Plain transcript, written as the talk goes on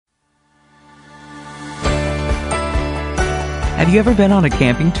Have you ever been on a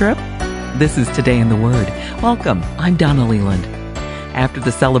camping trip? This is Today in the Word. Welcome, I'm Donna Leland. After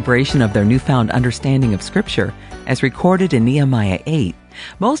the celebration of their newfound understanding of Scripture, as recorded in Nehemiah 8,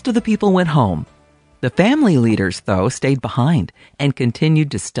 most of the people went home. The family leaders, though, stayed behind and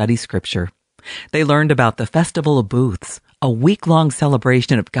continued to study Scripture. They learned about the Festival of Booths, a week-long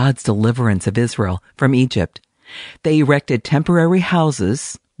celebration of God's deliverance of Israel from Egypt. They erected temporary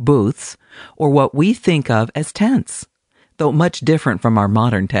houses, booths, or what we think of as tents, though much different from our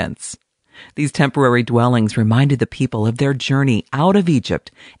modern tents. These temporary dwellings reminded the people of their journey out of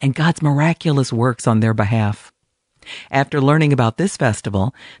Egypt and God's miraculous works on their behalf. After learning about this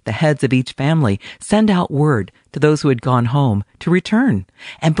festival, the heads of each family send out word to those who had gone home to return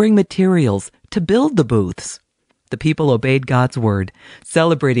and bring materials to build the booths. The people obeyed God's word,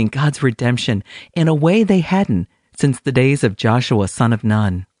 celebrating God's redemption in a way they hadn't since the days of Joshua, son of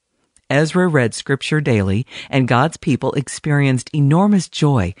Nun. Ezra read Scripture daily, and God's people experienced enormous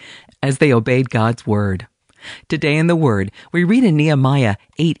joy as they obeyed God's word. Today in the Word, we read in Nehemiah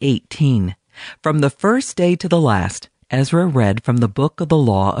 8:18, "From the first day to the last, Ezra read from the book of the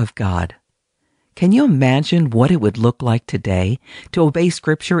law of God." Can you imagine what it would look like today to obey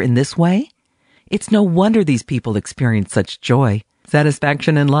Scripture in this way? It's no wonder these people experience such joy.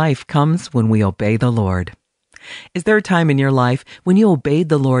 Satisfaction in life comes when we obey the Lord. Is there a time in your life when you obeyed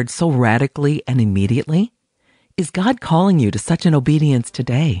the Lord so radically and immediately? Is God calling you to such an obedience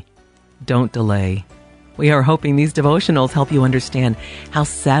today? Don't delay. We are hoping these devotionals help you understand how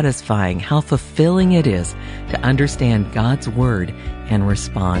satisfying, how fulfilling it is to understand God's Word and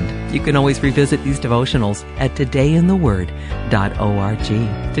respond. You can always revisit these devotionals at todayintheword.org.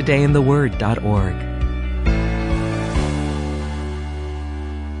 todayintheword.org.